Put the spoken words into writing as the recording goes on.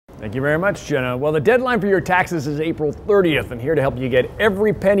Thank you very much, Jenna. Well, the deadline for your taxes is April 30th, and here to help you get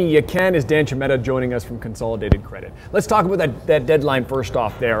every penny you can is Dan Chometa joining us from Consolidated Credit. Let's talk about that deadline first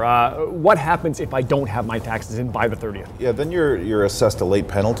off there. What happens if I don't have my taxes in by the 30th? Yeah, then you're assessed a late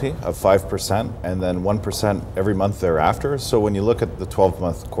penalty of 5% and then 1% every month thereafter. So when you look at the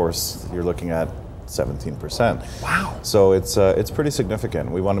 12-month course, you're looking at 17%. Wow. So it's pretty significant.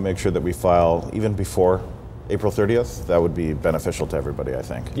 We want to make sure that we file even before April 30th. That would be beneficial to everybody, I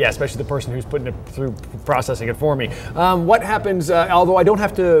think. Yeah, especially the person who's putting it through processing it for me. What happens, although I don't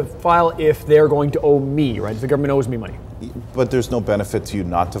have to file if they're going to owe me, right? If the government owes me money. But there's no benefit to you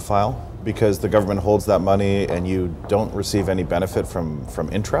not to file because the government holds that money and you don't receive any benefit from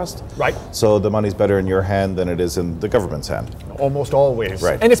interest. Right. So the money's better in your hand than it is in the government's hand. Almost always.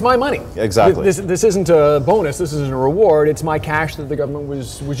 Right. And it's my money. Exactly. This isn't a bonus, this isn't a reward, it's my cash that the government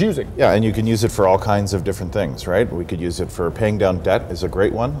was using. Yeah, and you can use it for all kinds of different things, right? We could use it for paying down debt is a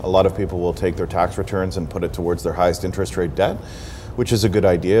great one. A lot of people will take their tax returns and put it towards their highest interest rate debt, which is a good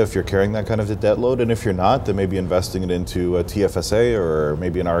idea if you're carrying that kind of a debt load. And if you're not, then maybe investing it into a TFSA or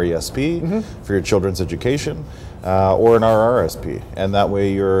maybe an RESP for your children's education or an RRSP. And that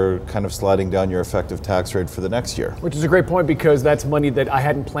way you're kind of sliding down your effective tax rate for the next year. Which is a great point because that's money that I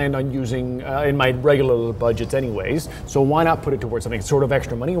hadn't planned on using in my regular budgets anyways. So why not put it towards something sort of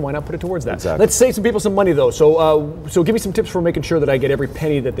extra money and why not put it towards that? Exactly. Let's save some people some money though. So give me some tips for making sure that I get every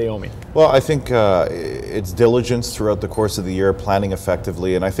penny that they owe me. Well, I think it's diligence throughout the course of the year, planning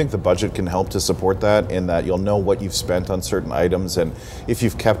effectively, and I think the budget can help to support that in that you'll know what you've spent on certain items, and if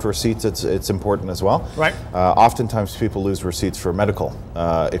you've kept receipts, it's important as well. Right. Oftentimes people lose receipts for medical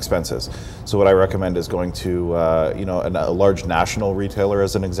expenses. So what I recommend is going to a large national retailer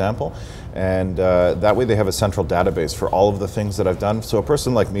as an example, and that way they have a central database for all of the things that I've done. So a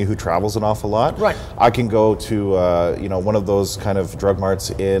person like me who travels an awful lot, right, I can go to one of those kind of drug marts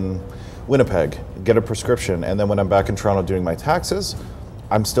in Winnipeg, get a prescription, and then when I'm back in Toronto doing my taxes,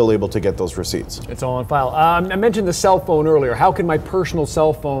 I'm still able to get those receipts. It's all on file. I mentioned the cell phone earlier. How can my personal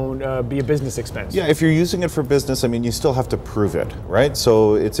cell phone be a business expense? Yeah, if you're using it for business, I mean, you still have to prove it, right?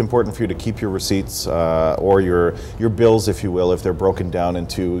 So it's important for you to keep your receipts or your bills, if you will, if they're broken down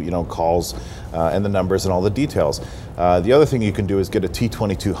into calls and the numbers and all the details. The other thing you can do is get a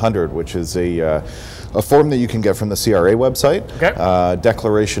T2200, which is a form that you can get from the CRA website, okay.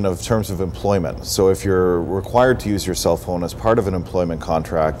 Declaration of Terms of Employment. So if you're required to use your cell phone as part of an employment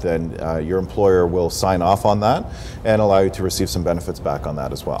contract, then your employer will sign off on that and allow you to receive some benefits back on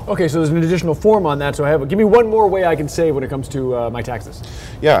that as well. Okay, so there's an additional form on that. So give me one more way I can save when it comes to my taxes.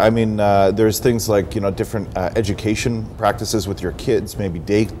 Yeah, I mean, there's things like different education practices with your kids, maybe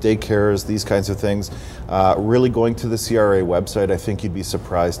daycares, these kinds of things. Really going to the CRA website, I think you'd be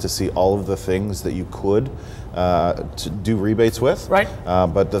surprised to see all of the things that you could to do rebates with. Right.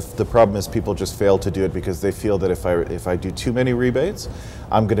 But the problem is people just fail to do it because they feel that if I do too many rebates,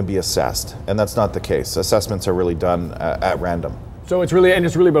 I'm going to be assessed, and that's not the case. Assessments are really done at random. So it's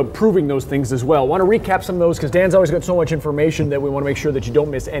really about proving those things as well. I want to recap some of those because Dan's always got so much information that we want to make sure that you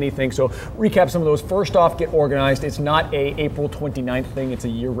don't miss anything. So recap some of those. First off, get organized. It's not a April 29th thing. It's a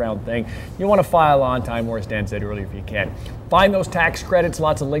year-round thing. You want to file on time, or as Dan said earlier, if you can. Find those tax credits.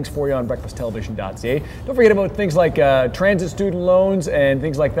 Lots of links for you on breakfasttelevision.ca. Don't forget about things like transit student loans and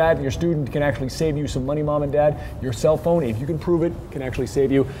things like that. Your student can actually save you some money, mom and dad. Your cell phone, if you can prove it, can actually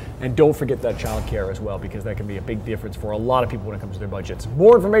save you. And don't forget that child care as well, because that can be a big difference for a lot of people when it comes to their budgets.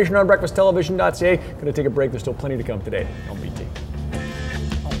 More information on breakfasttelevision.ca. Going to take a break. There's still plenty to come today on BT.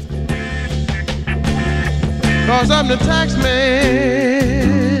 'Cause I'm the tax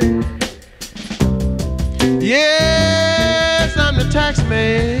man. Yes, I'm the tax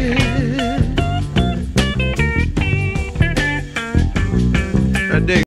man. I dig